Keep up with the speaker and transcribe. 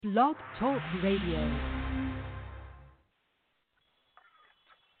Blog Talk Radio.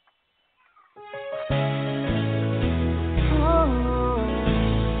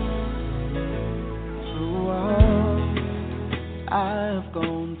 I've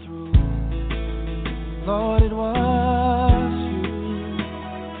gone through, Lord, it was you,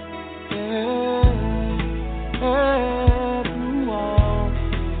 through all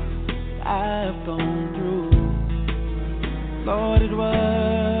I've gone through, Lord, it was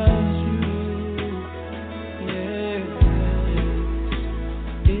you,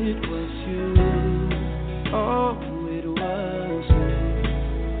 it was you, oh, it was you,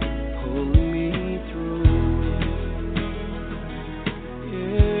 pulling me through.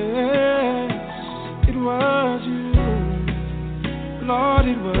 It was you, Lord,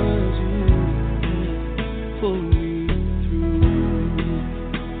 it was you, pulling me through.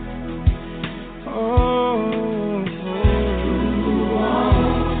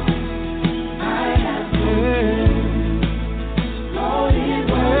 I have Lord, it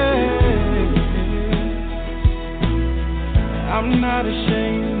was I'm not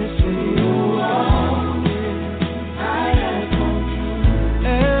ashamed to say you are.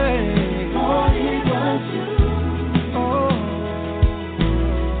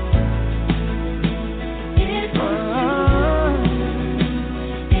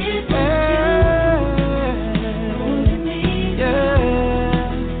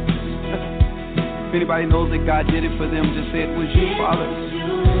 If anybody knows that God did it for them, just say it was you, Father.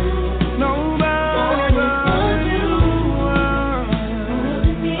 Nobody but you.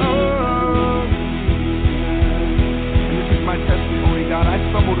 And this is my testimony, God. I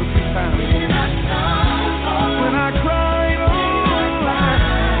stumbled a few times. When I cried,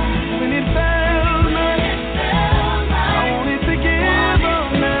 when it felt like I wanted to give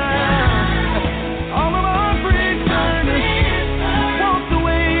up now. All of my friends walked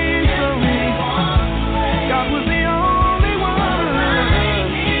away from me. God was the only one.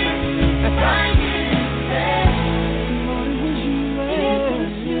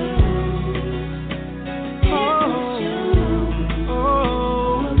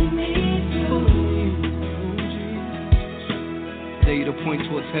 Dare you to point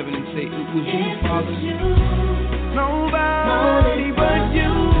towards heaven and say, it was you, Father. Nobody but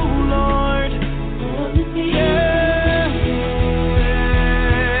you, Lord.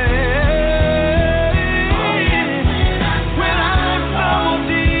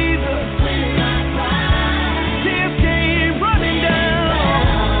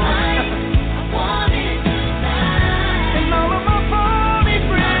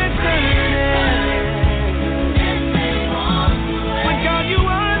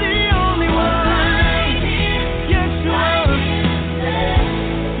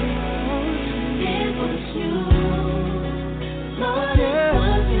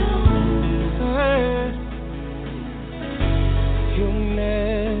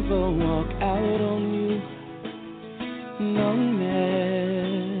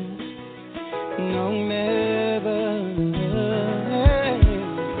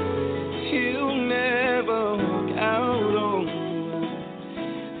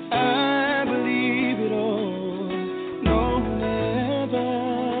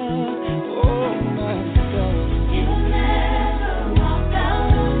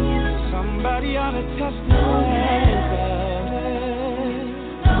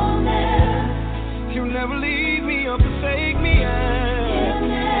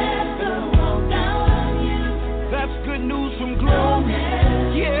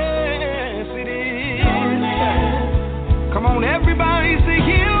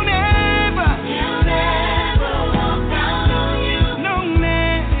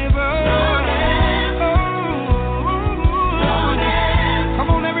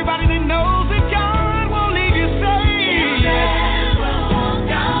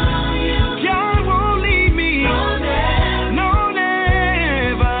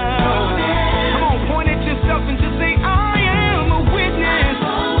 Point at yourself and just say, I am a witness.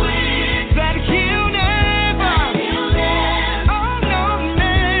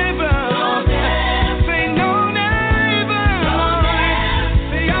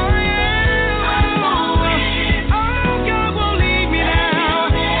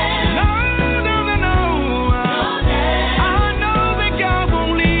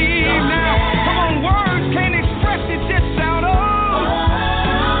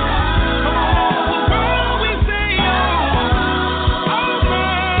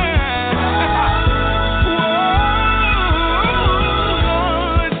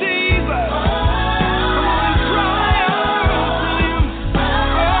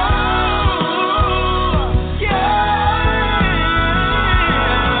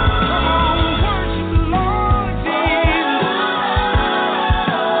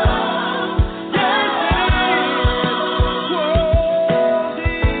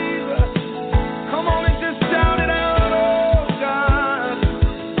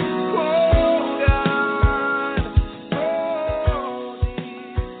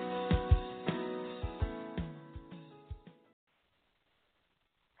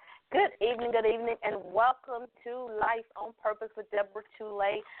 Life on Purpose with Deborah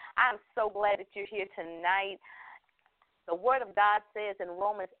Tulay. I'm so glad that you're here tonight. The Word of God says in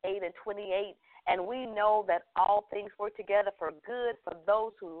Romans 8:28, and we know that all things work together for good for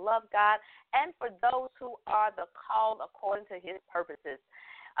those who love God and for those who are the called according to his purposes.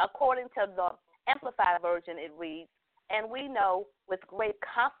 According to the Amplified Version, it reads, and we know with great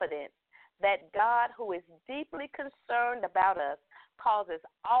confidence that God, who is deeply concerned about us, causes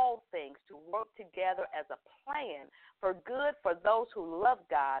all things to work together as a plan for good for those who love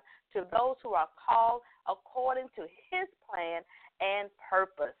God, to those who are called according to his plan and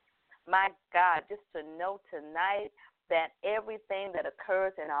purpose. My God, just to know tonight that everything that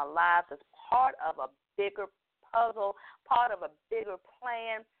occurs in our lives is part of a bigger puzzle, part of a bigger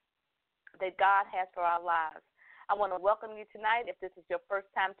plan that God has for our lives. I want to welcome you tonight. If this is your first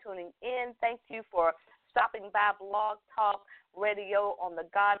time tuning in, thank you for stopping by Blog Talk Radio on the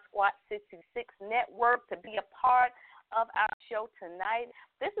God Squad 66 network to be a part of our show tonight.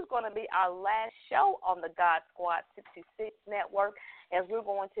 This is going to be our last show on the God Squad 66 network, as we're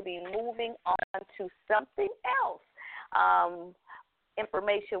going to be moving on to something else.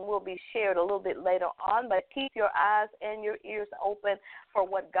 Information will be shared a little bit later on, but keep your eyes and your ears open for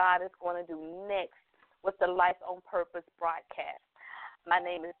what God is going to do next with the Life on Purpose broadcast. My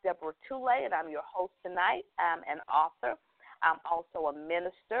name is Deborah Tulay, and I'm your host tonight. I'm an author. I'm also a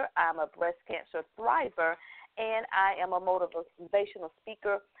minister. I'm a breast cancer thriver, and I am a motivational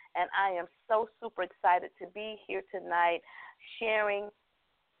speaker, and I am so super excited to be here tonight sharing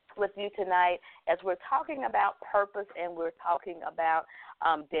with you tonight as we're talking about purpose and we're talking about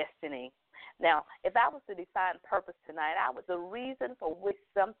destiny. Now, if I was to define purpose tonight, I was the reason for which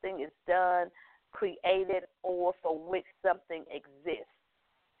something is done, created, or for which something exists.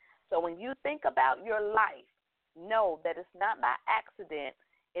 So when you think about your life, know that it's not by accident,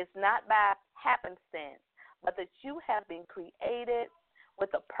 it's not by happenstance, but that you have been created with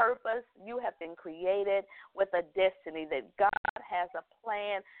a purpose, you have been created with a destiny, that God has a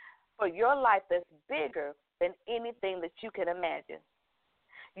plan for your life that's bigger than anything that you can imagine.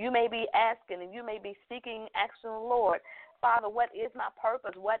 You may be asking and you may be seeking, asking the Lord, Father, what is my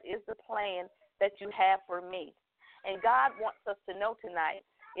purpose? What is the plan that you have for me? And God wants us to know tonight,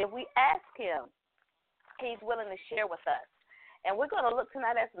 if we ask him, he's willing to share with us. And we're going to look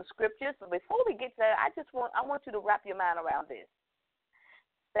tonight at some scriptures. But before we get to that, I want you to wrap your mind around this,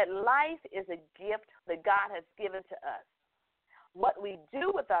 that life is a gift that God has given to us. What we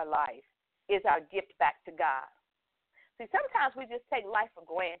do with our life is our gift back to God. See, sometimes we just take life for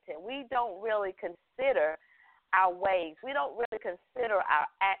granted. We don't really consider our ways. We don't really consider our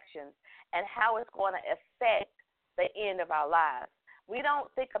actions and how it's going to affect the end of our lives. We don't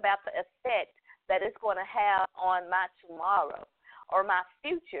think about the effect that it's going to have on my tomorrow or my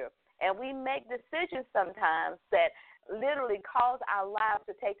future. And we make decisions sometimes that literally cause our lives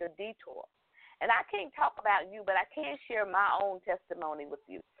to take a detour. And I can't talk about you, but I can share my own testimony with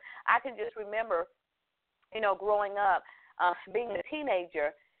you. I can just remember, growing up, being a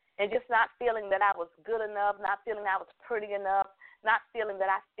teenager, and just not feeling that I was good enough, not feeling I was pretty enough, not feeling that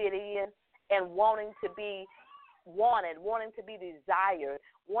I fit in, and wanting to be wanted, wanting to be desired,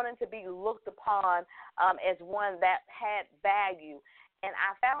 wanting to be looked upon as one that had value. And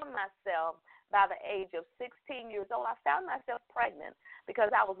I found myself, by the age of 16 years old, I found myself pregnant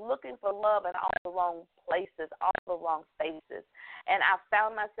because I was looking for love in all the wrong places, all the wrong spaces. And I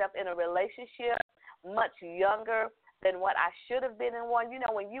found myself in a relationship much younger than what I should have been in one.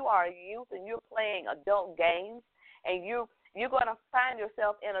 When you are a youth and you're playing adult games and you're going to find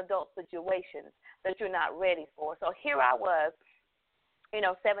yourself in adult situations that you're not ready for. So here I was,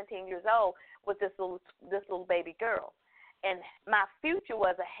 17 years old with this little baby girl. And my future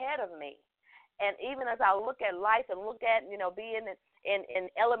was ahead of me. And even as I look at life and look at, being in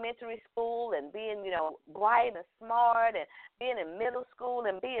elementary school and being, bright and smart and being in middle school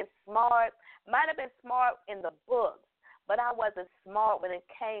and being smart, might have been smart in the books, but I wasn't smart when it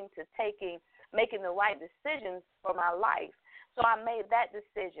came to making the right decisions for my life. So I made that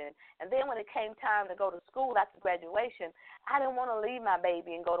decision. And then when it came time to go to school after graduation, I didn't want to leave my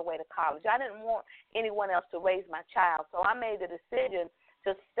baby and go away to college. I didn't want anyone else to raise my child. So I made the decision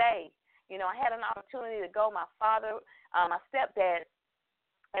to stay. I had an opportunity to go. My father, my stepdad,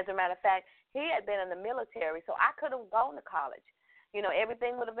 as a matter of fact, he had been in the military, so I could have gone to college.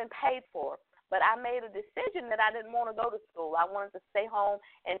 Everything would have been paid for. But I made a decision that I didn't want to go to school. I wanted to stay home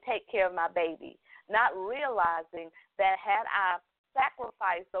and take care of my baby, not realizing that had I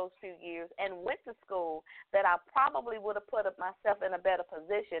sacrificed those few years and went to school, that I probably would have put myself in a better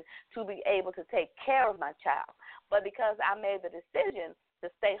position to be able to take care of my child. But because I made the decision to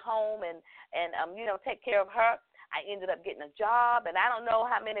stay home and take care of her, I ended up getting a job, and I don't know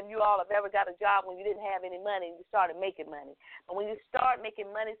how many of you all have ever got a job when you didn't have any money and you started making money. But when you start making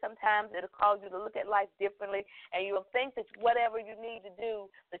money, sometimes it'll cause you to look at life differently, and you'll think that whatever you need to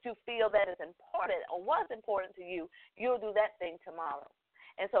do that you feel that is important or was important to you, you'll do that thing tomorrow.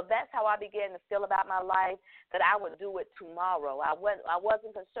 And so that's how I began to feel about my life, that I would do it tomorrow. I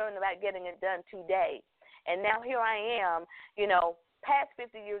wasn't concerned about getting it done today. And now here I am, past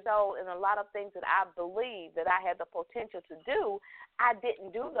 50 years old, and a lot of things that I believe that I had the potential to do, I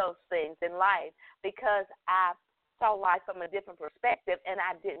didn't do those things in life because I saw life from a different perspective, and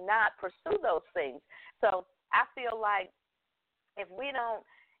I did not pursue those things. So I feel like if we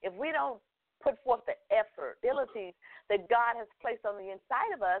don't put forth the effort, abilities that God has placed on the inside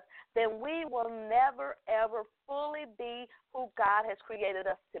of us, then we will never, ever fully be who God has created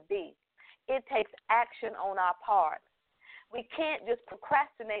us to be. It takes action on our part. We can't just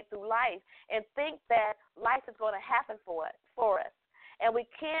procrastinate through life and think that life is going to happen for us. And we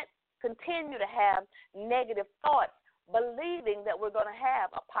can't continue to have negative thoughts believing that we're going to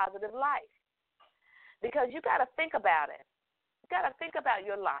have a positive life. Because you got to think about it. You got to think about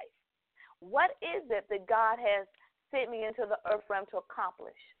your life. What is it that God has sent me into the earth realm to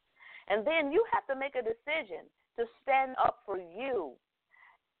accomplish? And then you have to make a decision to stand up for you.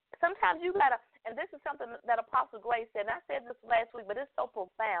 Sometimes you got to, and this is something that Apostle Grace said, and I said this last week, but it's so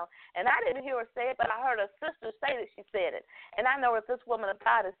profound. And I didn't hear her say it, but I heard a sister say that she said it. And I know that this woman of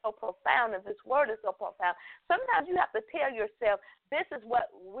God is so profound, and this word is so profound. Sometimes you have to tell yourself, this is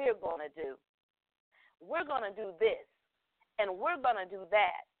what we're going to do. We're going to do this, and we're going to do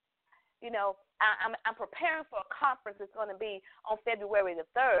that. I'm preparing for a conference that's going to be on February the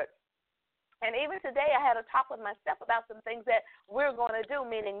 3rd. And even today I had a talk with myself about some things that we're going to do,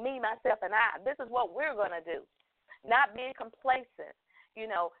 meaning me, myself, and I. This is what we're going to do. Not being complacent,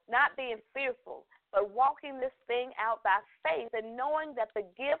 not being fearful, but walking this thing out by faith and knowing that the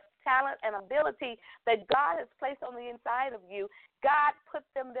gift, talent, and ability that God has placed on the inside of you, God put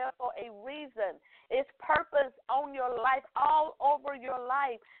them there for a reason. It's purpose on your life, all over your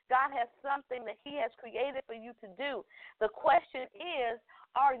life. God has something that he has created for you to do. The question is,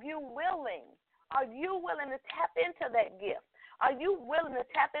 are you willing? Are you willing to tap into that gift? Are you willing to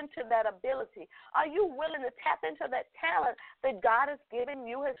tap into that ability? Are you willing to tap into that talent that God has given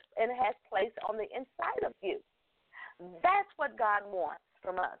you and has placed on the inside of you? That's what God wants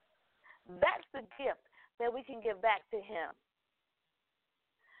from us. That's the gift that we can give back to him.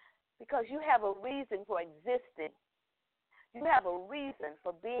 Because you have a reason for existing. You have a reason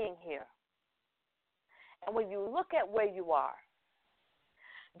for being here. And when you look at where you are,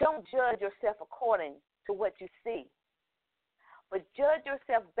 don't judge yourself according to what you see, but judge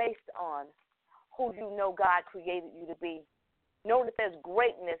yourself based on who you know God created you to be. Know that there's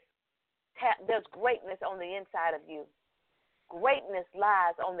greatness on the inside of you. Greatness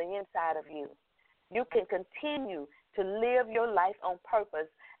lies on the inside of you. You can continue to live your life on purpose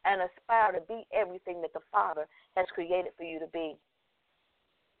and aspire to be everything that the Father has created for you to be.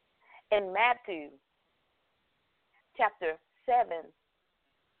 In Matthew chapter 7,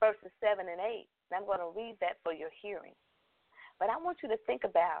 verses 7 and 8, and I'm going to read that for your hearing. But I want you to think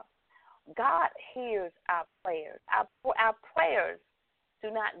about, God hears our prayers. Our prayers do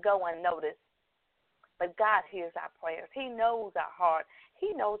not go unnoticed, but God hears our prayers. He knows our heart.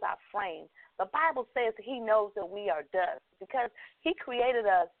 He knows our frame. The Bible says he knows that we are dust because he created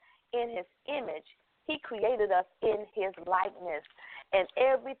us in his image. He created us in his likeness. And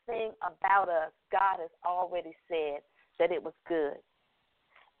everything about us, God has already said that it was good.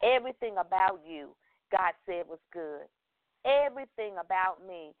 Everything about you, God said was good. Everything about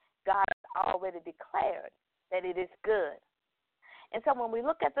me, God has already declared that it is good. And so when we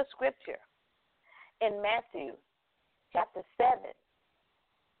look at the scripture in Matthew chapter 7,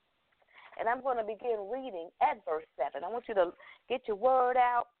 and I'm going to begin reading at verse 7. I want you to get your word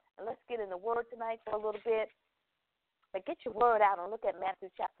out, and let's get in the word tonight for a little bit. But get your word out and look at Matthew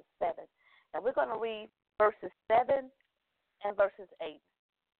chapter 7. And we're going to read verses 7 and verses 8.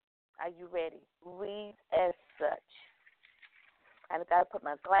 Are you ready? Read as such. I've got to put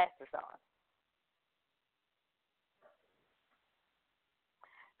my glasses on.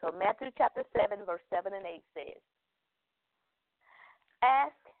 So Matthew chapter 7, verse 7 and 8 says,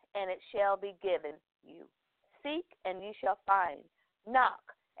 Ask, and it shall be given you. Seek, and ye shall find. Knock,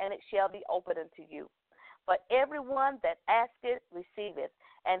 and it shall be opened unto you. For everyone that asketh receiveth,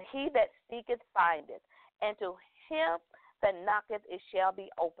 and he that seeketh findeth, and to him that knocketh it shall be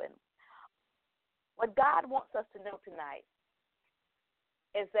opened. What God wants us to know tonight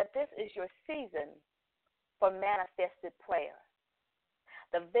is that this is your season for manifested prayer.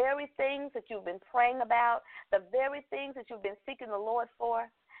 the very things that you've been praying about, the very things that you've been seeking the Lord for.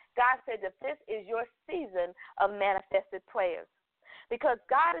 God said that this is your season of manifested prayers. Because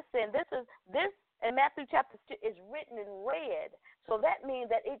God is saying this in Matthew chapter 2 is written in red. So that means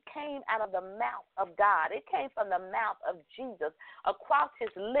that it came out of the mouth of God. It came from the mouth of Jesus across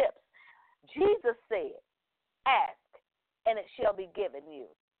his lips. Jesus said, ask, and it shall be given you.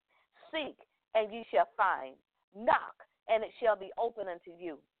 Seek, and ye shall find. Knock, and it shall be open unto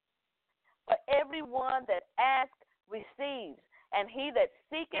you. For everyone that asks receives, and he that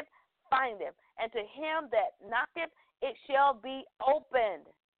seeketh findeth, and to him that knocketh it shall be opened.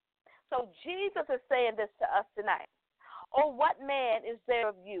 So Jesus is saying this to us tonight. Or what man is there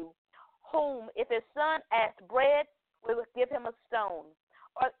of you whom, if his son asks bread, will give him a stone?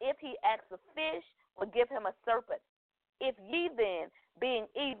 Or if he asks a fish, will give him a serpent? If ye then, being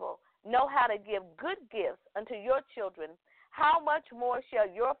evil, know how to give good gifts unto your children, how much more shall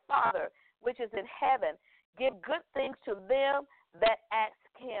your Father, which is in heaven, give good things to them that ask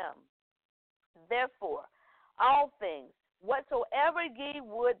him? Therefore, all things, whatsoever ye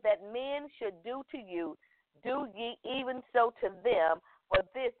would that men should do to you, do ye even so to them, for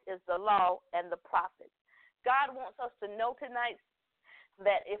this is the law and the prophets. God wants us to know tonight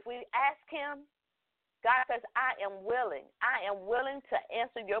that if we ask him, God says, I am willing. I am willing to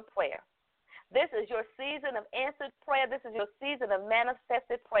answer your prayer. This is your season of answered prayer. This is your season of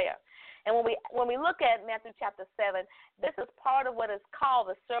manifested prayer. And when we look at Matthew chapter 7, this is part of what is called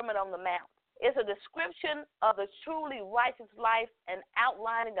the Sermon on the Mount. It's a description of the truly righteous life and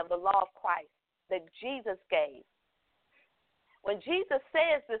outlining of the law of Christ that Jesus gave. When Jesus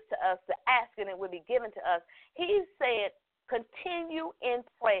says this to us, to ask and it will be given to us, he said, continue in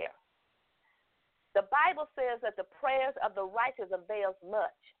prayer. The Bible says that the prayers of the righteous avails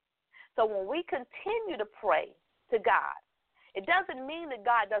much. So when we continue to pray to God, it doesn't mean that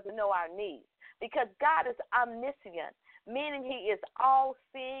God doesn't know our needs, because God is omniscient, meaning he is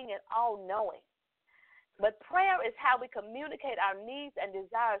all-seeing and all-knowing. But prayer is how we communicate our needs and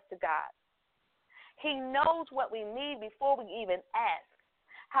desires to God. He knows what we need before we even ask.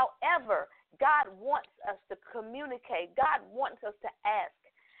 However, God wants us to communicate. God wants us to ask.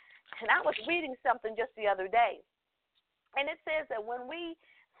 And I was reading something just the other day, and it says that when we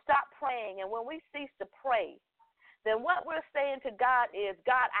stop praying and when we cease to pray, then what we're saying to God is,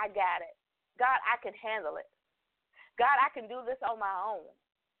 God, I got it. God, I can handle it. God, I can do this on my own.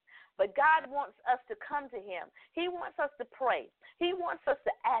 But God wants us to come to him. He wants us to pray. He wants us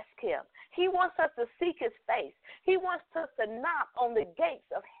to ask him. He wants us to seek his face. He wants us to knock on the gates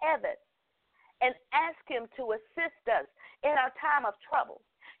of heaven and ask him to assist us in our time of trouble.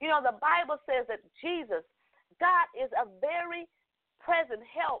 You know, the Bible says that Jesus, God, is a very present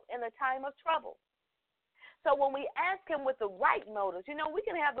help in the time of trouble. So when we ask him with the right motives, you know, we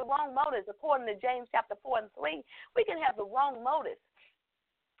can have the wrong motives. According to James chapter 4 and 3, we can have the wrong motives.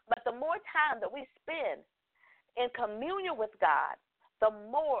 But the more time that we spend in communion with God, the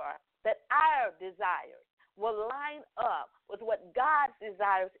more that our desires will line up with what God's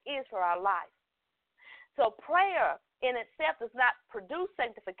desires is for our life. So prayer in itself does not produce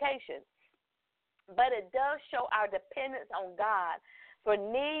sanctification, but it does show our dependence on God for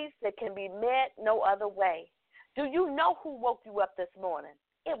needs that can be met no other way. Do you know who woke you up this morning?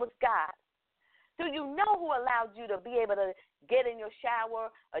 It was God. Do you know who allowed you to be able to get in your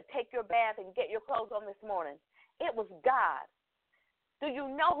shower or take your bath and get your clothes on this morning? It was God. Do you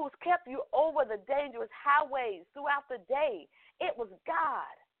know who's kept you over the dangerous highways throughout the day? It was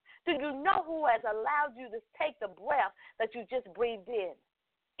God. Do you know who has allowed you to take the breath that you just breathed in?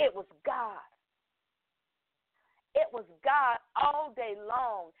 It was God. It was God all day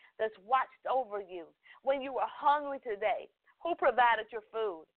long that's watched over you. When you were hungry today, who provided your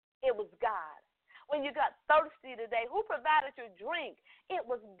food? It was God. When you got thirsty today, who provided your drink? It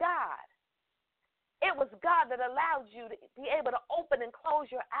was God. It was God that allowed you to be able to open and close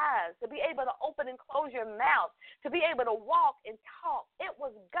your eyes, to be able to open and close your mouth, to be able to walk and talk. It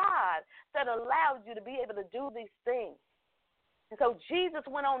was God that allowed you to be able to do these things. And so Jesus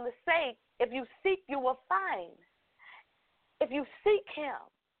went on to say, if you seek, you will find. If you seek him,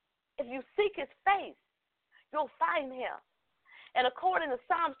 if you seek his face, you'll find him. And according to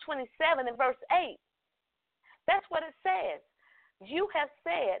Psalms 27 and verse 8, that's what it says. You have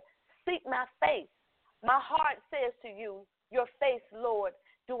said, seek my face. My heart says to you, your face, Lord,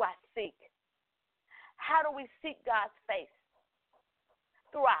 do I seek. How do we seek God's face?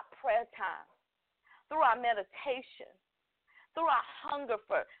 Through our prayer time, through our meditation, through our hunger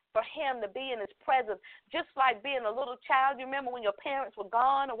for him to be in his presence, just like being a little child. You remember when your parents were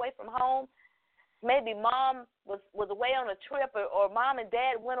gone away from home? Maybe mom was away on a trip, or mom and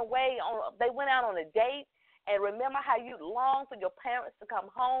dad went out on a date. And remember how you long for your parents to come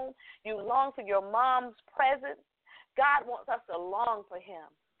home. You long for your mom's presence. God wants us to long for him.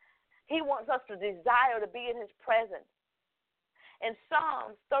 He wants us to desire to be in his presence. In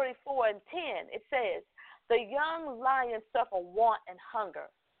Psalms 34:10, it says, the young lions suffer want and hunger,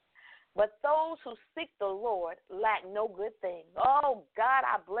 but those who seek the Lord lack no good thing. Oh, God,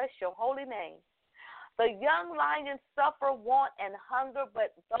 I bless your holy name. The young lions suffer want and hunger,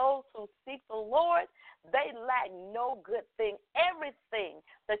 but those who seek the Lord, they lack no good thing. Everything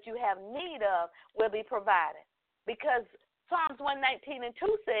that you have need of will be provided. Because Psalms 119:2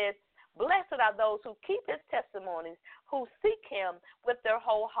 says, blessed are those who keep his testimonies, who seek him with their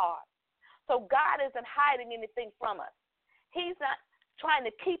whole heart. So God isn't hiding anything from us. He's not trying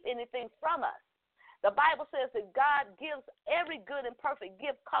to keep anything from us. The Bible says that God gives every good and perfect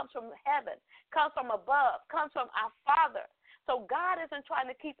gift comes from heaven, comes from above, comes from our Father. So God isn't trying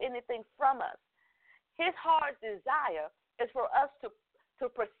to keep anything from us. His heart's desire is for us to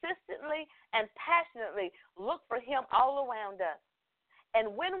persistently and passionately look for him all around us.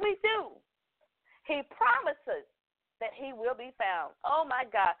 And when we do, he promises that he will be found. Oh, my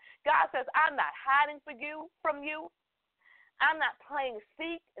God. God says, I'm not hiding from you. I'm not playing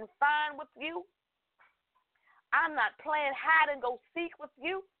seek and find with you. I'm not playing hide and go seek with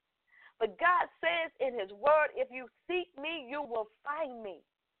you. But God says in his word, if you seek me, you will find me.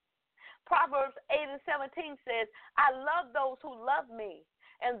 Proverbs 8:17 says, I love those who love me,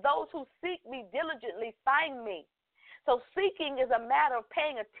 and those who seek me diligently find me. So seeking is a matter of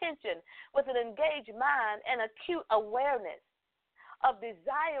paying attention with an engaged mind and acute awareness of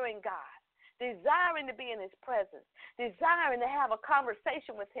desiring God, desiring to be in his presence, desiring to have a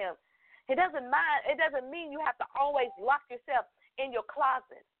conversation with him. It doesn't mean you have to always lock yourself in your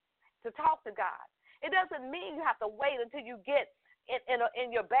closet to talk to God. It doesn't mean you have to wait until you get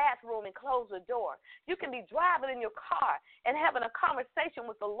in your bathroom and close the door. You can be driving in your car and having a conversation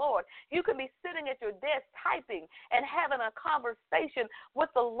with the Lord. You can be sitting at your desk typing and having a conversation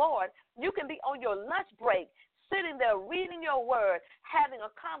with the Lord. You can be on your lunch break sitting there reading your word, having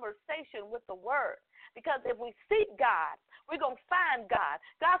a conversation with the word. Because if we seek God, we're going to find God.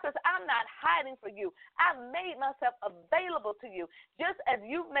 God says, I'm not hiding for you. I've made myself available to you. Just as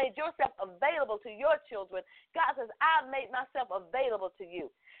you've made yourself available to your children, God says, I've made myself available to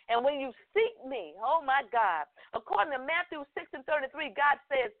you. And when you seek me, oh, my God, according to Matthew 6:33, God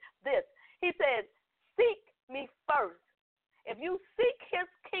says this. He says, seek me first. If you seek his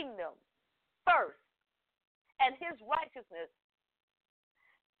kingdom first and his righteousness,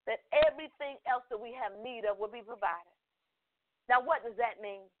 that everything else that we have need of will be provided. Now, what does that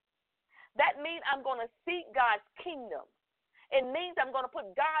mean? That means I'm going to seek God's kingdom. It means I'm going to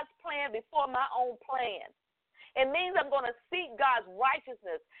put God's plan before my own plan. It means I'm going to seek God's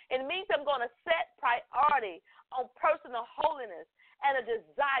righteousness. It means I'm going to set priority on personal holiness and a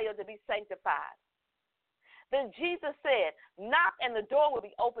desire to be sanctified. Then Jesus said, knock and the door will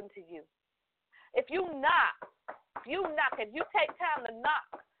be open to you. If you take time to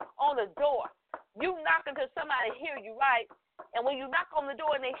knock on the door, you knock until somebody hear you, right? And when you knock on the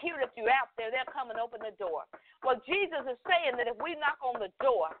door and they hear that you're out there, they'll come and open the door. Well, Jesus is saying that if we knock on the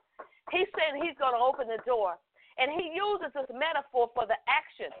door, he's saying he's going to open the door. And he uses this metaphor for the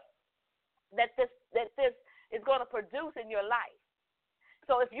action that this is going to produce in your life.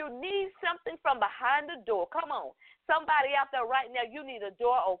 So if you need something from behind the door, come on. Somebody out there right now, you need a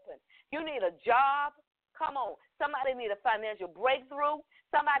door open. You need a job. Come on. Somebody need a financial breakthrough.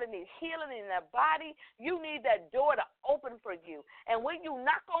 Somebody needs healing in their body. You need that door to open for you. And when you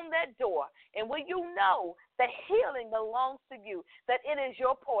knock on that door, and when you know that healing belongs to you, that it is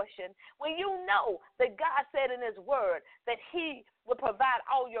your portion, when you know that God said in his word that he will provide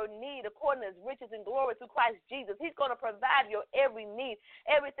all your need according to his riches and glory through Christ Jesus, he's going to provide your every need,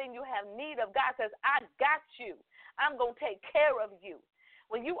 everything you have need of. God says, I got you. I'm going to take care of you.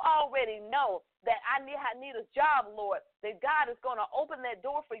 When you already know that I need a job, Lord, that God is going to open that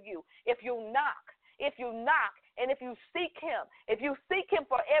door for you if you knock, and if you seek him,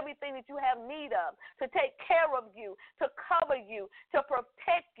 for everything that you have need of, to take care of you, to cover you, to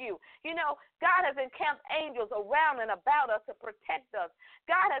protect you. You know, God has encamped angels around and about us to protect us.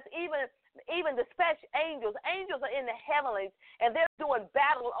 God has even dispatched angels. Angels are in the heavenlies, and they're doing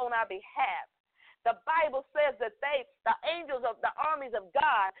battle on our behalf. The Bible says that the angels of the armies of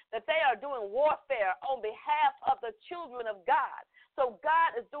God, that they are doing warfare on behalf of the children of God. So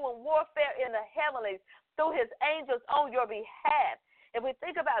God is doing warfare in the heavenlies through his angels on your behalf. If we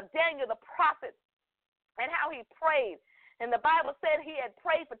think about Daniel the prophet and how he prayed, And the Bible said he had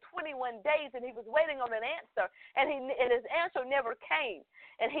prayed for 21 days and he was waiting on an answer, and his answer never came.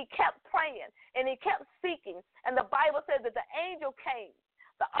 And he kept praying and he kept seeking. And the Bible said that the angel came.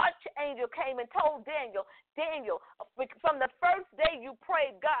 The archangel came and told Daniel, from the first day you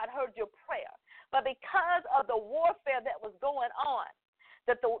prayed, God heard your prayer. But because of the warfare that was going on,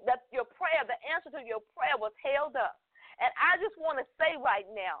 that your prayer, the answer to your prayer was held up. And I just want to say right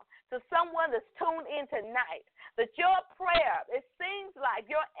now to someone that's tuned in tonight that your prayer, it seems like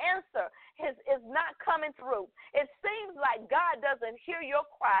your answer is not coming through. It seems like God doesn't hear your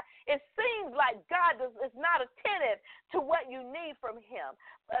cry. It seems like God is not attentive to what you need from him.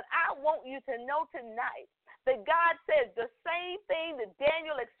 But I want you to know tonight that God says the same thing that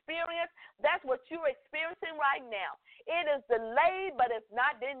Daniel experienced, that's what you're experiencing right now. It is delayed, but it's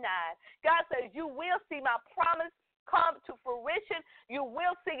not denied. God says you will see my promise come to fruition. You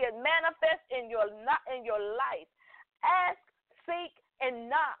will see it manifest in your life. Ask, seek, and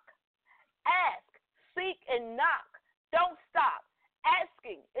knock. Ask, seek, and knock. Don't stop.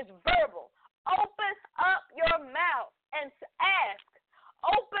 Asking is verbal. Open up your mouth and ask.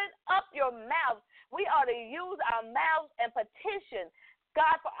 Open up your mouth. We are to use our mouths and petition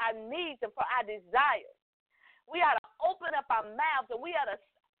God for our needs and for our desires. We are to open up our mouths and we are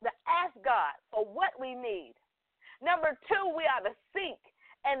to ask God for what we need. Number 2, we are to seek.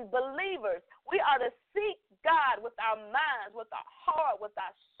 And believers, we are to seek God with our minds, with our heart, with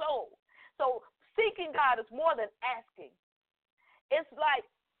our soul. So seeking God is more than asking. It's like,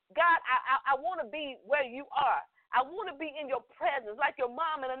 God, I want to be where you are. I want to be in your presence, like your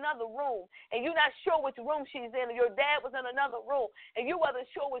mom in another room, and you're not sure which room she's in, or your dad was in another room, and you wasn't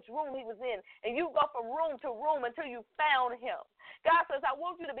sure which room he was in, and you go from room to room until you found him. God says, I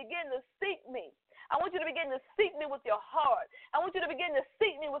want you to begin to seek me. I want you to begin to seek me with your heart. I want you to begin to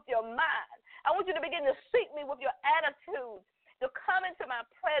seek me with your mind. I want you to begin to seek me with your attitudes, to come into my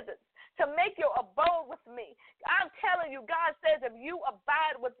presence, to make your abode with me. I'm telling you, God says, if you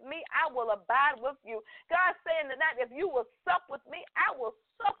abide with me, I will abide with you. God's saying tonight, if you will sup with me, I will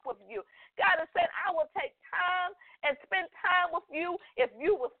sup with you. God has said, I will take time and spend time with you if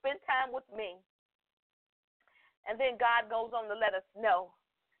you will spend time with me. And then God goes on to let us know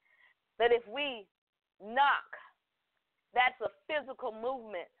that if we knock, that's a physical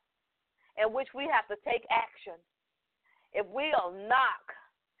movement in which we have to take action. If we'll knock,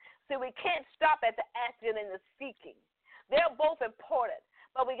 see, we can't stop at the asking and the seeking. They're both important,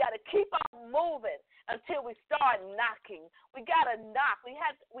 but we got to keep on moving until we start knocking. We got to knock.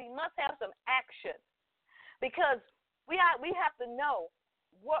 We must have some action, because we have to know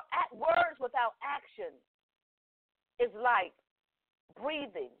words without action is like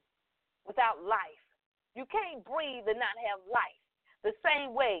breathing without life. You can't breathe and not have life. The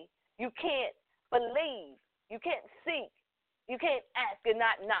same way you can't believe, you can't seek, you can't ask and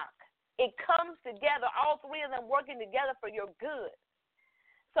not knock. It comes together, all three of them working together for your good.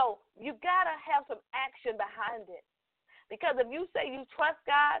 So you got to have some action behind it. Because if you say you trust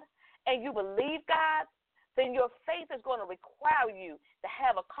God and you believe God, then your faith is going to require you to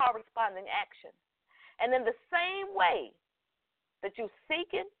have a corresponding action. And in the same way that you're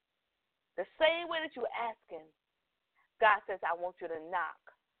seeking, the same way that you're asking, God says, I want you to knock.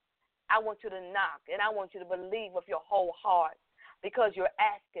 I want you to knock, and I want you to believe with your whole heart, because you're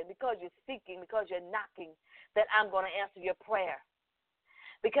asking, because you're seeking, because you're knocking, that I'm going to answer your prayer.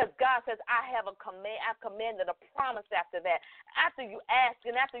 Because God says, I've commanded a promise after that. After you ask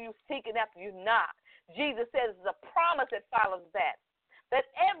and after you seek and after you knock, Jesus says there's a promise that follows that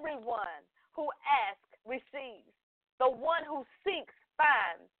everyone who asks receives. The one who seeks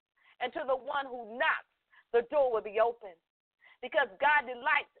finds. And to the one who knocks, the door will be open. Because God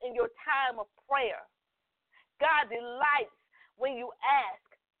delights in your time of prayer. God delights when you ask.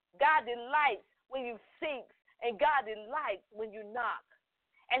 God delights when you seek. And God delights when you knock.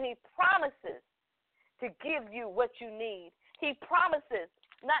 And he promises to give you what you need. He promises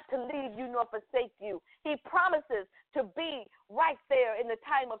not to leave you nor forsake you. He promises to be right there in the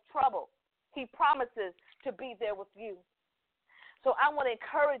time of trouble. He promises to be there with you. So I want to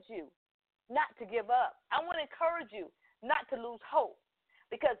encourage you not to give up. I want to encourage you not to lose hope,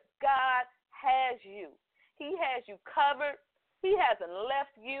 because God has you. He has you covered. He hasn't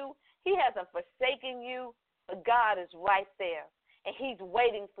left you. He hasn't forsaken you, but God is right there, and he's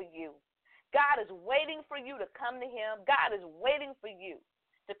waiting for you. God is waiting for you to come to him. God is waiting for you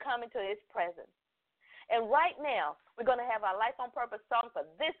to come into his presence. And right now, we're going to have our Life on Purpose song for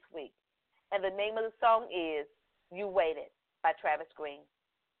this week, and the name of the song is You Waited by Travis Green.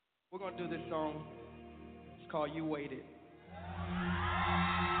 We're going to do this song. It's called You Waited.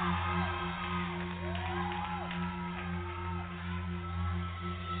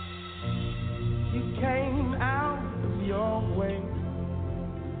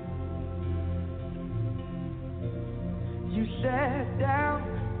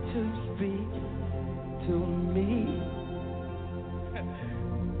 to speak to me.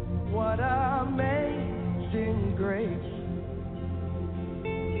 What amazing grace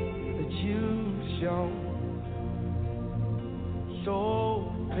that you've shown so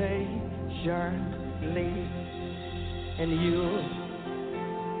patiently, and you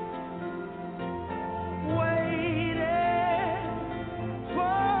waited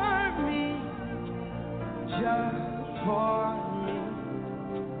for me, just for me.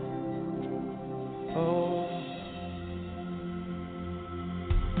 Oh,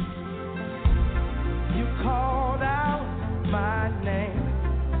 you called out my name,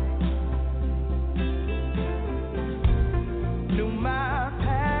 knew my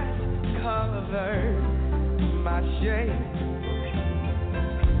past, covered my shame.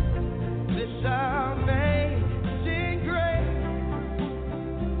 This amazing grace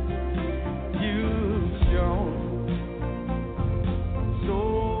you've shown so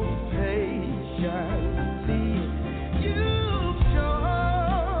patiently. You've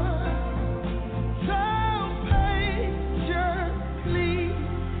shown so patiently,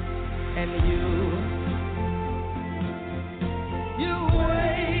 and you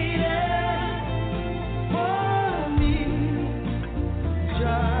waited for me,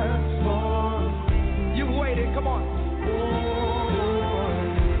 just for me. You waited, come on. Oh,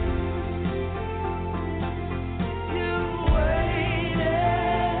 you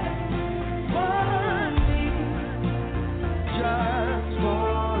waited for me, just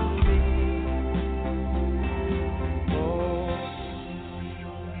for me. Oh,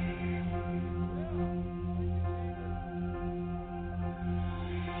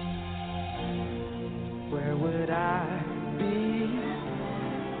 where would I be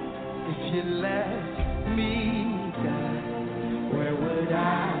if you let me die? Where would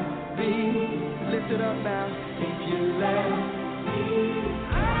I be? Lift it up now. If you let me,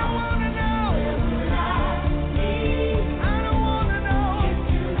 I don't wanna know. Where would I be? I don't wanna know. If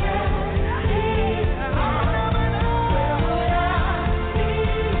you let me, I'll never know. Where would I be?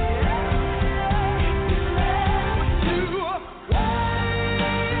 If you let me, you waited.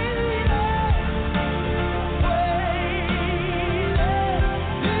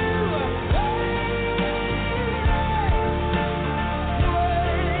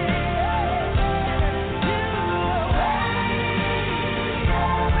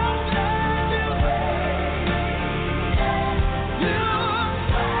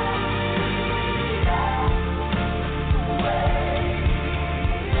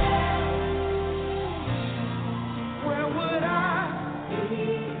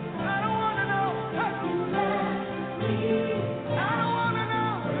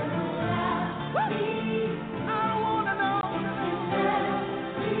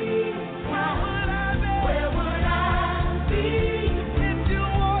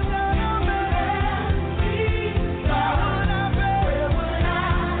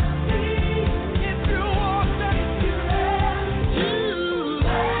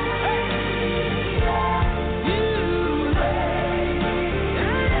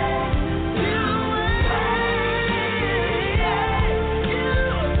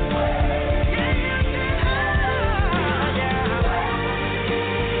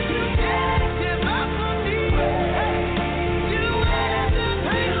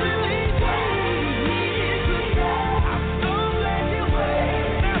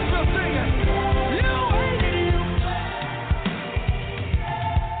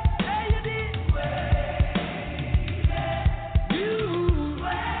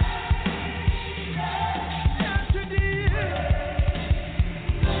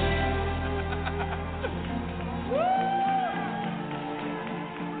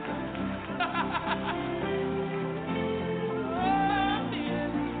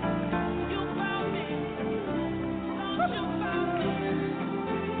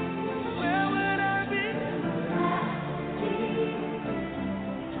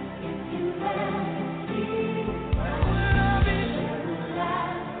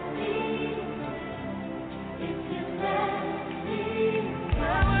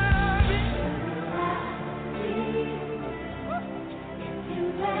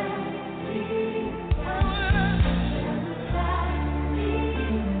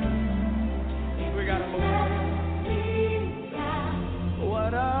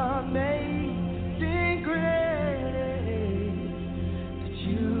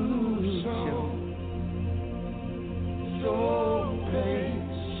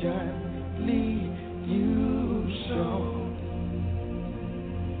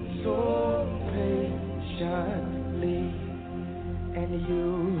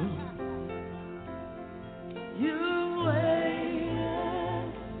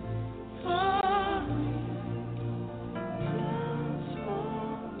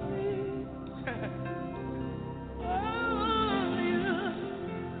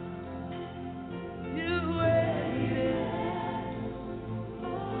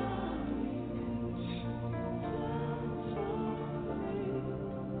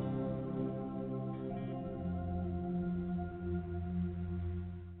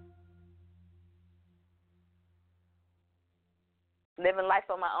 living life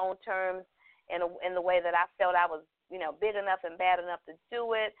on my own terms in the way that I felt I was, big enough and bad enough to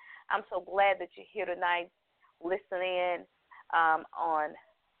do it. I'm so glad that you're here tonight listening in on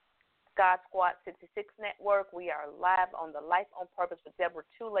God Squad 66 Network. We are live on the Life on Purpose with Deborah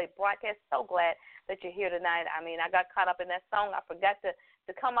Tulay broadcast. So glad that you're here tonight. I mean, I got caught up in that song. I forgot to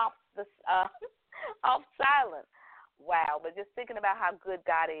come off the off silent. Wow, but just thinking about how good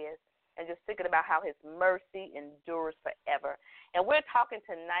God is and just thinking about how his mercy endures forever. And we're talking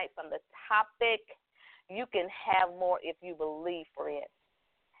tonight from the topic, you can have more if you believe for it.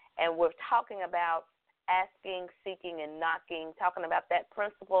 And we're talking about asking, seeking, and knocking, talking about that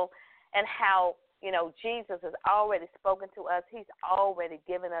principle and how, Jesus has already spoken to us. He's already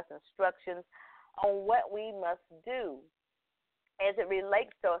given us instructions on what we must do as it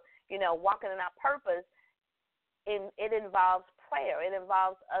relates to, walking in our purpose. It involves prayer. It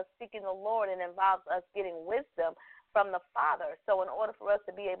involves us seeking the Lord. It involves us getting wisdom from the Father. So in order for us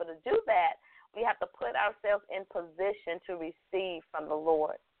to be able to do that, we have to put ourselves in position to receive from the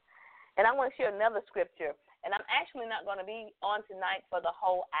Lord. And I want to share another scripture. And I'm actually not going to be on tonight for the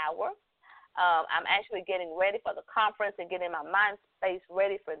whole hour. I'm actually getting ready for the conference and getting my mind space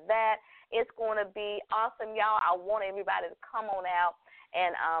ready for that. It's going to be awesome, y'all. I want everybody to come on out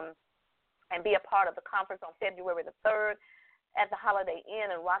and be a part of the conference on February the 3rd at the Holiday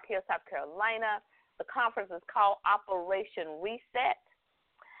Inn in Rock Hill, South Carolina. The conference is called Operation Reset.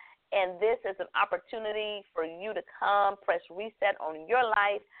 And this is an opportunity for you to come, press reset on your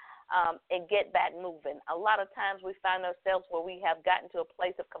life, and get back moving. A lot of times we find ourselves where we have gotten to a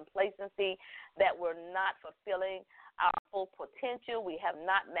place of complacency that we're not fulfilling our full potential. We have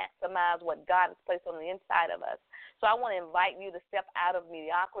not maximized what God has placed on the inside of us. So I want to invite you to step out of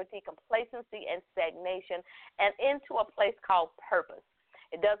mediocrity, complacency, and stagnation and into a place called purpose.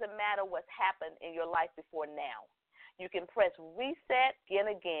 It doesn't matter what's happened in your life before now. You can press reset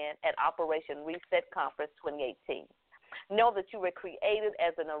again at Operation Reset Conference 2018. Know that you were created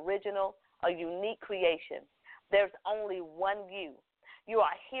as an original, a unique creation. There's only one you. You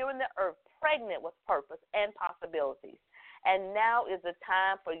are here in the earth pregnant with purpose and possibilities. And now is the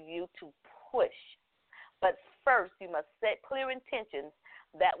time for you to push. But first, you must set clear intentions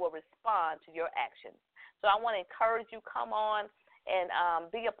that will respond to your actions. So I want to encourage you, come on and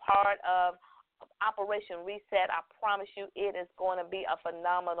be a part of Operation Reset. I promise you it is going to be a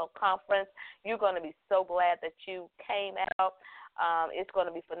phenomenal conference. You're going to be so glad that you came out. It's going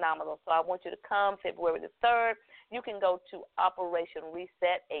to be phenomenal. So I want you to come February the 3rd. You can go to Operation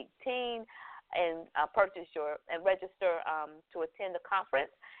Reset 18 and purchase and register to attend the conference.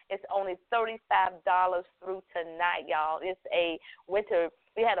 It's only $35 through tonight, y'all. It's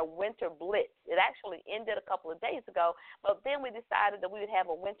we had a winter blitz. It actually ended a couple of days ago, but then we decided that we would have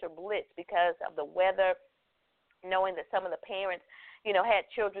a winter blitz because of the weather, knowing that some of the parents, had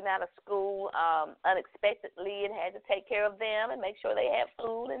children out of school unexpectedly and had to take care of them and make sure they had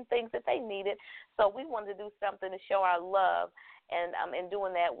food and things that they needed. So we wanted to do something to show our love. And in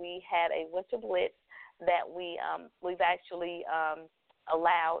doing that, we had a winter blitz that we've actually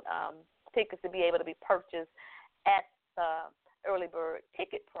allowed tickets to be able to be purchased at the early bird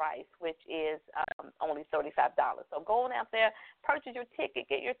ticket price, which is only $35. So go on out there, purchase your ticket,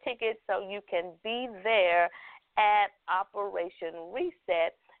 get your ticket so you can be there at Operation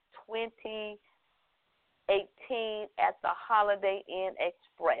Reset 2018 at the Holiday Inn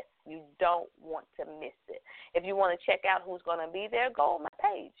Express. You don't want to miss it. If you want to check out who's going to be there, go on my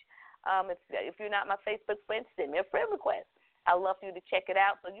page. If you're not my Facebook friend, send me a friend request. I'd love for you to check it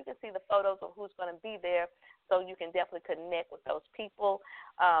out so you can see the photos of who's going to be there, so you can definitely connect with those people,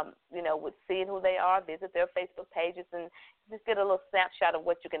 with seeing who they are, visit their Facebook pages, and just get a little snapshot of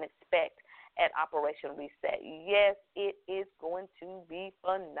what you can expect at Operation Reset. Yes, it is going to be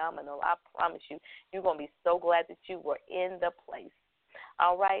phenomenal. I promise you. You're going to be so glad that you were in the place.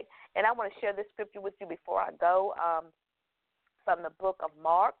 All right, and I want to share this scripture with you before I go from the book of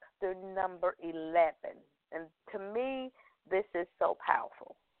Mark, the number 11. And to me, this is so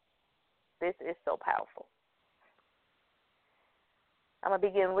powerful. This is so powerful. I'm going to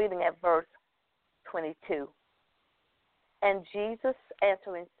begin reading at verse 22. And Jesus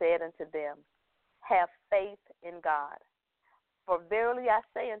answering said unto them, have faith in God. For verily I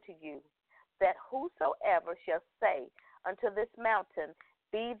say unto you, that whosoever shall say unto this mountain,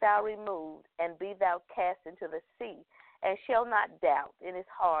 be thou removed, and be thou cast into the sea, and shall not doubt in his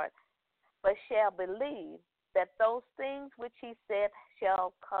heart, but shall believe that those things which he said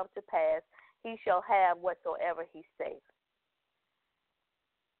shall come to pass, he shall have whatsoever he saith.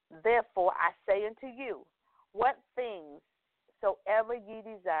 Therefore I say unto you, what things soever ye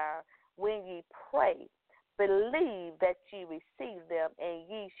desire, when ye pray, believe that ye receive them, and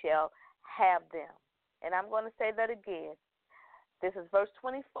ye shall have them. And I'm going to say that again. This is verse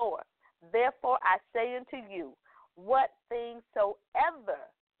 24. Therefore I say unto you, what things soever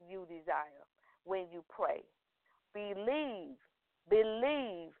you desire when you pray, believe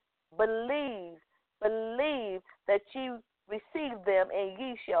that you receive them, and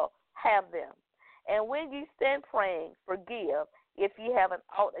ye shall have them. And when ye stand praying, forgive if ye have an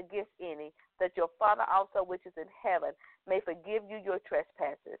ought against any, that your Father also which is in heaven may forgive you your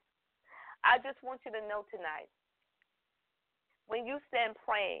trespasses. I just want you to know tonight, when you stand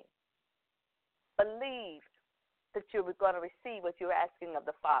praying, believe that you're going to receive what you're asking of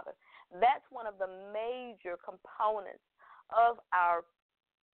the Father. That's one of the major components of our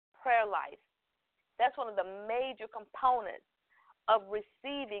prayer life. That's one of the major components of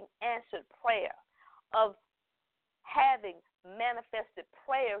receiving answered prayer, of having manifested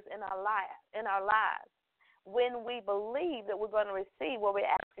prayers in our lives. When we believe that we're going to receive what we're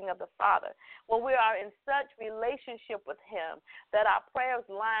asking of the Father, when we are in such relationship with Him that our prayers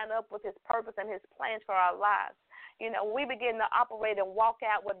line up with His purpose and His plans for our lives, we begin to operate and walk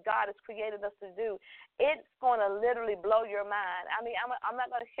out what God has created us to do, it's going to literally blow your mind. I mean, I'm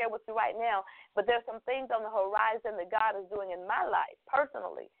not going to share with you right now, but there's some things on the horizon that God is doing in my life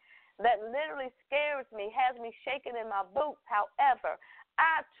personally that literally scares me, has me shaking in my boots. However,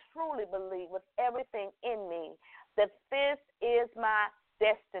 I truly believe with everything in me that this is my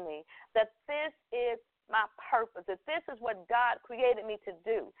destiny, that this is my purpose, that this is what God created me to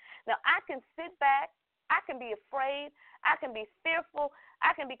do. Now, I can sit back, I can be afraid, I can be fearful,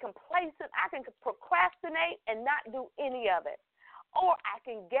 I can be complacent, I can procrastinate and not do any of it. Or I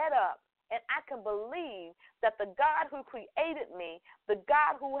can get up and I can believe that the God who created me, the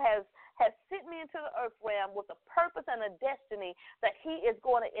God who has sent me into the earth realm with a purpose and a destiny, that He is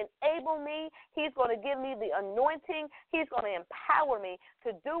going to enable me, He's going to give me the anointing, He's going to empower me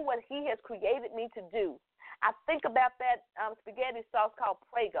to do what He has created me to do. I think about that spaghetti sauce called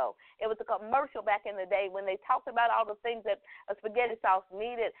Prego. It was a commercial back in the day when they talked about all the things that a spaghetti sauce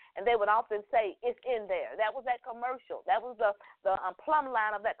needed, and they would often say, it's in there. That was that commercial. That was the plumb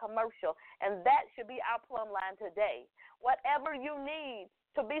line of that commercial, and that should be our plumb line today. Whatever you need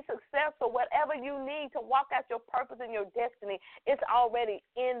to be successful, whatever you need to walk out your purpose and your destiny, it's already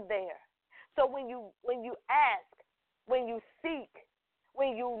in there. So when you ask, when you seek,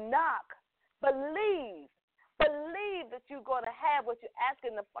 when you knock, believe that you're going to have what you're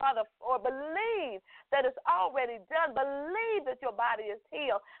asking the Father for. Believe that it's already done. Believe that your body is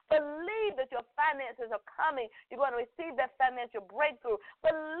healed. Believe that your finances are coming. You're going to receive that financial breakthrough.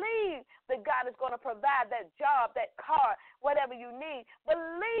 Believe that God is going to provide that job, that car, whatever you need.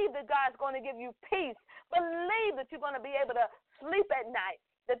 Believe that God's going to give you peace. Believe that you're going to be able to sleep at night,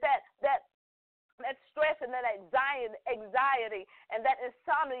 that stress and that anxiety and that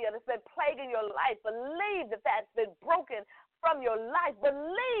insomnia that's been plaguing your life, believe that that's been broken from your life.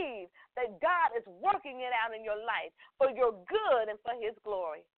 Believe that God is working it out in your life for your good and for His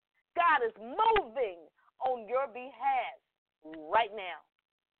glory. God is moving on your behalf right now.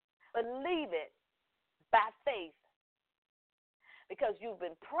 Believe it by faith, because you've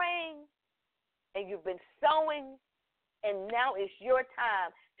been praying and you've been sowing, and now it's your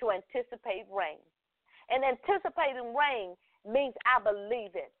time to anticipate rain. And anticipating rain means I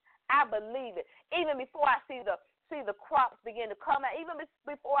believe it. I believe it. Even before I see the crops begin to come out, even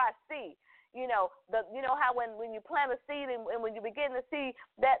before I see, how when you plant a seed and when you begin to see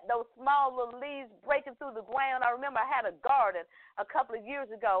that those small little leaves breaking through the ground. I remember I had a garden a couple of years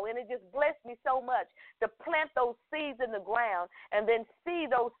ago, and it just blessed me so much to plant those seeds in the ground and then see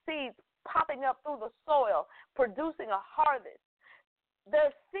those seeds popping up through the soil, producing a harvest.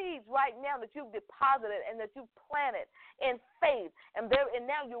 There's seeds right now that you've deposited and that you've planted in faith, and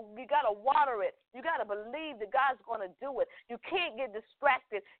now you got to water it. You got to believe that God's going to do it. You can't get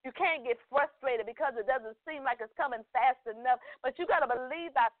distracted. You can't get frustrated because it doesn't seem like it's coming fast enough. But you got to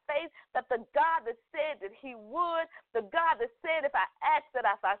believe by faith that the God that said that He would, the God that said if I ask, that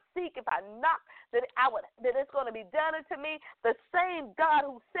if I seek, if I knock, that it's going to be done unto me. The same God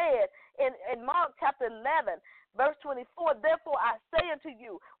who said in Mark chapter 11. Verse 24, therefore I say unto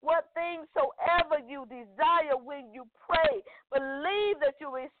you, what things soever you desire when you pray, believe that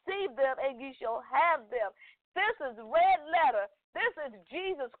you receive them and you shall have them. This is red letter. This is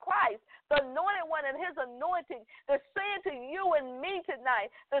Jesus Christ, the anointed one, and His anointing that's saying to you and me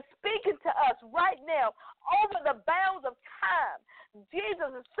tonight, that's speaking to us right now over the bounds of time.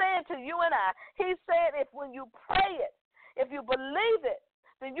 Jesus is saying to you and I, He said if when you pray it, if you believe it,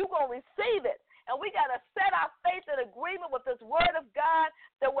 then you're going to receive it. And we got to set our faith in agreement with this word of God,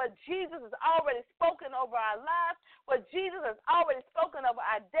 that what Jesus has already spoken over our lives, what Jesus has already spoken over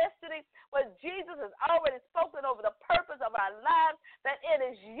our destiny, what Jesus has already spoken over the purpose of our lives, that it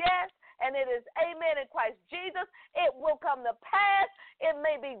is yes and it is amen in Christ Jesus. It will come to pass. It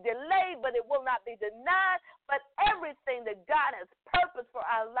may be delayed, but it will not be denied. But everything that God has purposed for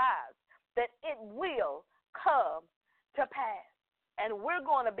our lives, that it will come to pass. And we're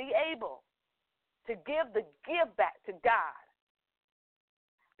going to be able to give the give back to God.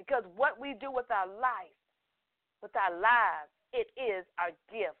 Because what we do with our life, with our lives, it is our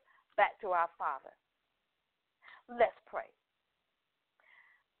gift back to our Father. Let's pray.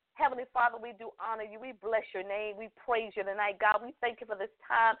 Heavenly Father, we do honor you. We bless your name. We praise you tonight, God. We thank you for this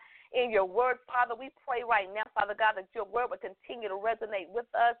time in your word, Father. We pray right now, Father God, that your word will continue to resonate with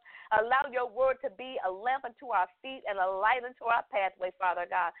us. Allow your word to be a lamp unto our feet and a light unto our pathway, Father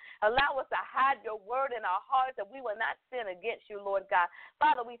God. Allow us to hide your word in our hearts that we will not sin against you, Lord God.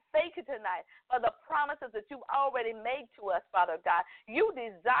 Father, we thank you tonight for the promises that you've already made to us, Father God. You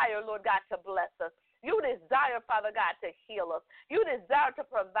desire, Lord God, to bless us. You desire, Father God, to heal us. You desire to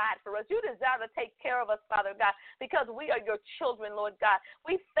provide for us. You desire to take care of us, Father God, because we are your children, Lord God.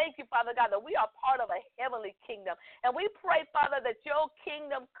 We thank you, Father God, that we are part of a heavenly kingdom. And we pray, Father, that your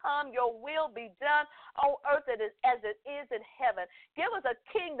kingdom come, your will be done on earth as it is in heaven. Give us a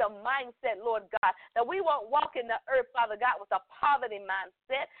kingdom mindset, Lord God, that we won't walk in the earth, Father God, with a poverty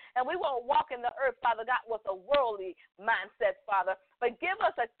mindset, and we won't walk in the earth, Father God, with a worldly mindset, Father. But give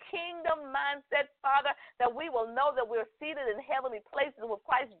us a kingdom mindset, Father, that we will know that we're seated in heavenly places with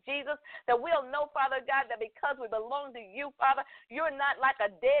Christ Jesus, that we'll know, Father God, that because we belong to you, Father, you're not like a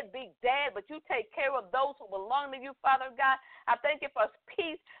deadbeat dad, but you take care of those who belong to you, Father God. I thank you for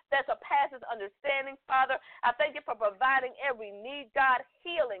peace that surpasses understanding, Father. I thank you for providing every need, God.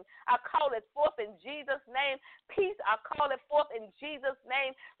 Healing, I call it forth in Jesus' name. Peace, I call it forth in Jesus'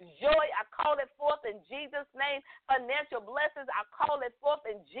 name. Joy, I call it forth in Jesus' name. Financial blessings, I call it forth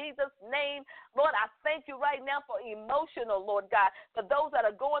in Jesus' name. Lord, I thank you right now for emotional, Lord God, for those that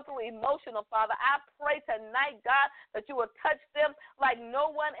are going through emotional, Father. I pray tonight, God, that you will touch them like no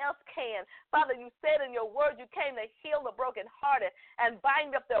one else can. Father, you said in your word you came to heal the brokenhearted and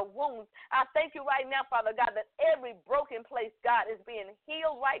bind up their wounds. I thank you right now, Father God, that every broken place, God, is being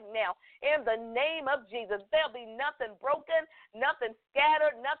healed right now in the name of Jesus. There'll be nothing broken, nothing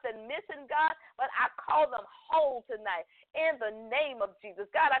scattered, nothing missing, God, but I call them whole tonight in the name of Jesus.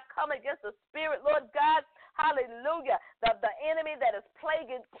 God, I come against the spirit, Lord God, hallelujah, the enemy that is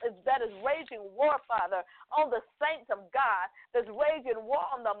plaguing, that is raging war, Father, on the saints of God, that's raging war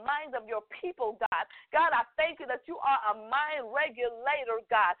on the minds of your people, God. God, I thank you that you are a mind regulator,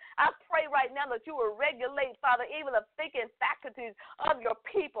 God. I pray right now that you will regulate, Father, even the thinking faculties of your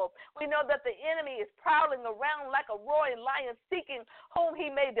people. We know that the enemy is prowling around like a roaring lion, seeking whom he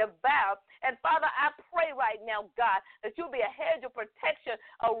may devour. And Father, I pray right now, God, that you'll be a hedge of protection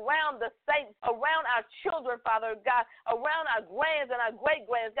around the saints, around our children, Father God, around our grands and our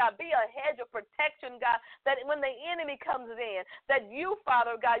great-grands, God. Be a hedge of protection, God, that when the enemy comes in, that you,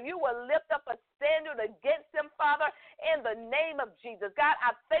 Father God, you will lift up a standard against them, Father, in the name of Jesus. God,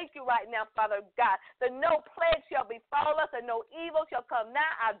 I thank you right now, Father God, that no plague shall befall us and no evil shall come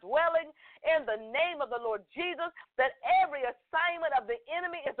nigh our dwelling in the name of the Lord Jesus, that every assignment of the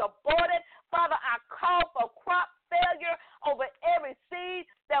enemy is aborted. Father, I call for crop failure over every seed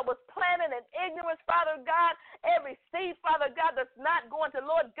that was planted in ignorance, Father God. Every seed, Father God, that's not going to,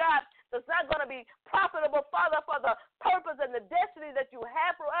 Lord God, that's not going to be profitable, Father, for the purpose and the destiny that you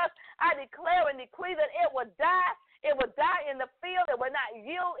have for us. I declare and decree that it will die. It will die in the field. It will not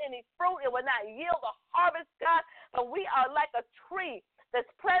yield any fruit. It will not yield a harvest, God. But we are like a tree that's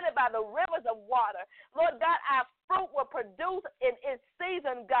planted by the rivers of water. Lord God, our fruit will produce in its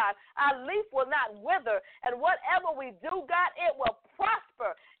season, God. Our leaf will not wither. And whatever we do, God, it will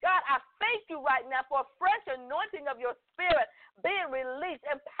prosper. God, I thank you right now for a fresh anointing of your spirit being released.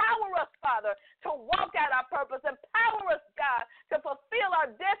 Empower us, Father, to walk out our purpose. Empower us, God, to fulfill our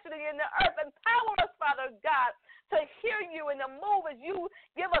destiny in the earth. Empower us, Father God, to hear you and to move as you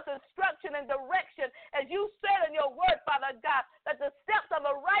give us instruction and direction. As you said in your word, Father God, that the steps of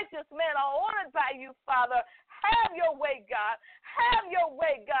a righteous man are ordered by you, Father. Have your way, God. Have your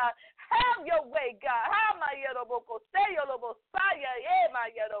way, God. Have your way, God. Have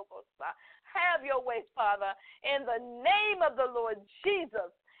your way, Father, in the name of the Lord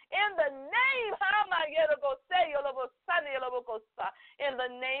Jesus. In the name, in the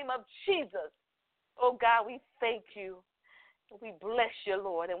name of Jesus. Oh, God, we thank you. We bless you,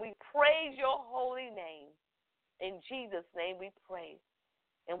 Lord, and we praise your holy name. In Jesus' name we pray,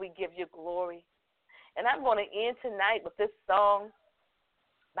 and we give you glory And I'm going to end tonight with this song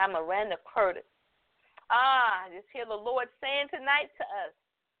by Miranda Curtis. I just hear the Lord saying tonight to us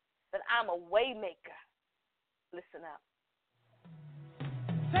that I'm a way maker. Listen up.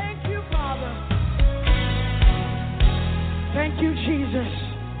 Thank you, Father. Thank you, Jesus.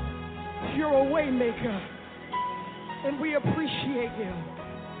 You're a way maker, and we appreciate you.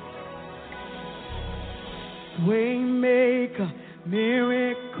 Way maker,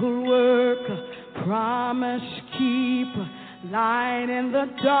 miracle worker, promise keeper, light in the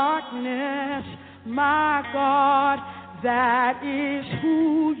darkness, my God, that is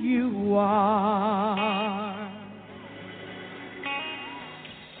who you are.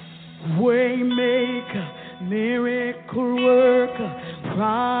 Waymaker, miracle worker,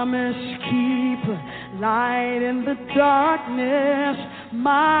 promise keeper, light in the darkness,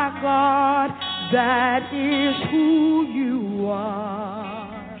 my God, that is who you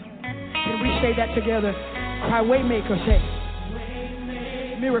are. Can we say that together? Cry, waymaker, say.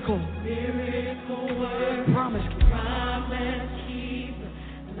 Waymaker, miracle worker, promise keeper,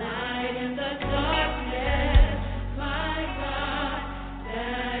 light in the darkness, my God,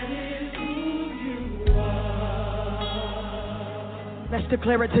 that is who you are. Let's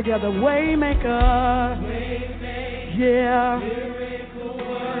declare it together. Waymaker, yeah, miracle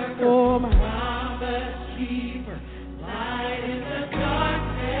worker, oh my.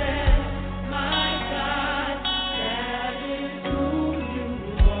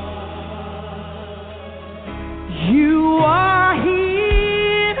 You are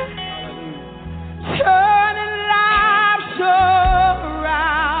here, turning lives around.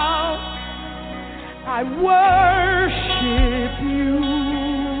 I worship you.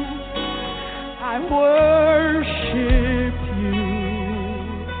 I worship you.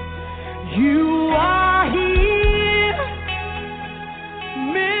 You are here,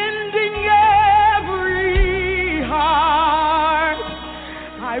 mending every heart.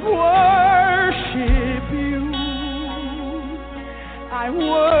 I worship you. I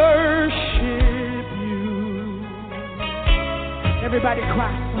worship you. Everybody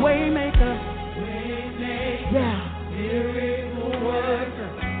cry. Waymaker. Yeah. Miracle worker.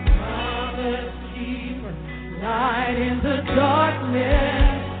 Promise keeper. Light in the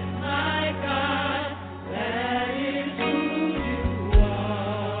darkness. My God, that is who you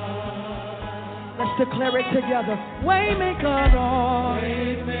are. Let's declare it together. Waymaker, Lord.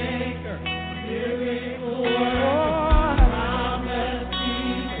 Waymaker. Miracle worker.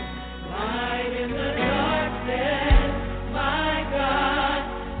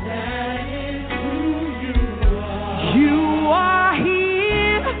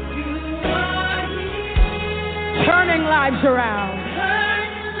 Turning lives around.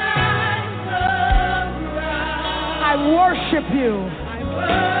 I worship you.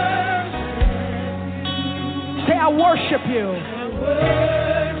 Say, I worship you.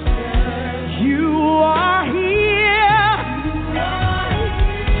 You are here,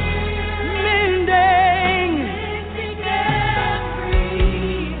 mending.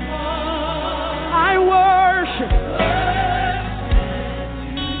 I worship.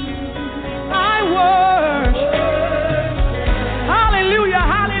 I worship.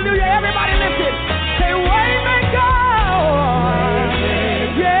 Everybody lift it. Say, waymaker.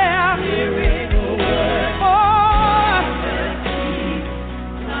 Yeah. Oh.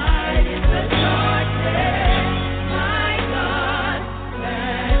 Light in the darkness, my God,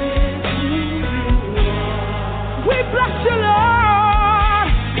 that is who you are. We bless you, Lord.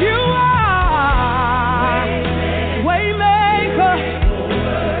 You are waymaker. Waymaker.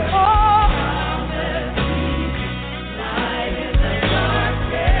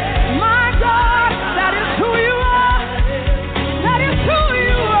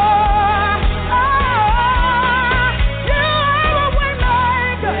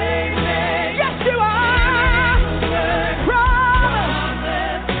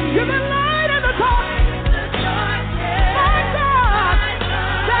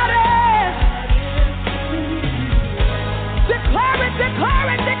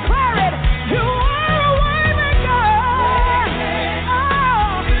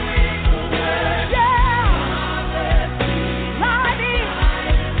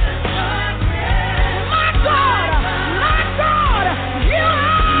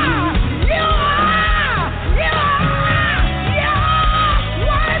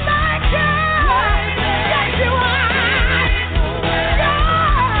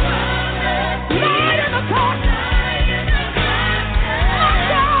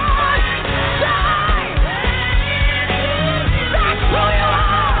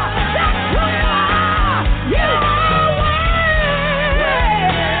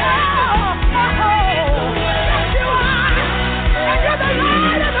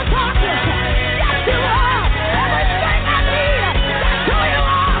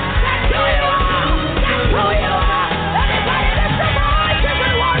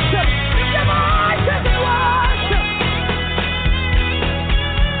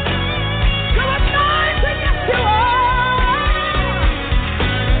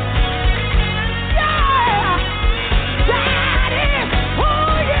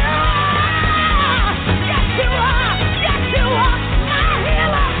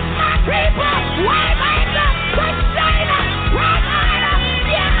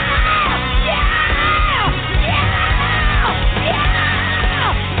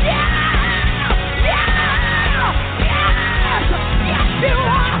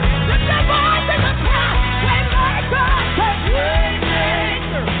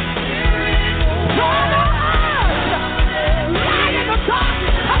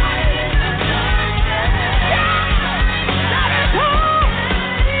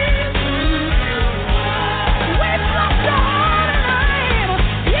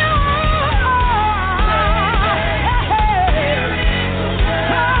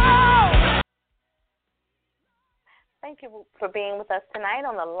 being with us tonight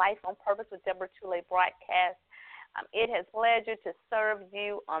on the Life on Purpose with Deborah Tulay broadcast. It has pleasure to serve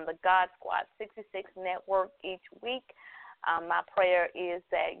you on the God Squad 66 network each week. My prayer is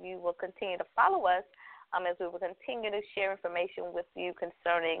that you will continue to follow us as we will continue to share information with you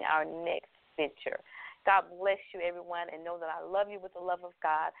concerning our next venture. God bless you, everyone, and know that I love you with the love of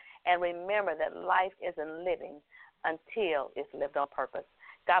God. And remember that life isn't living until it's lived on purpose.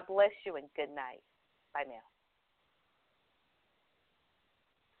 God bless you and good night. Bye now.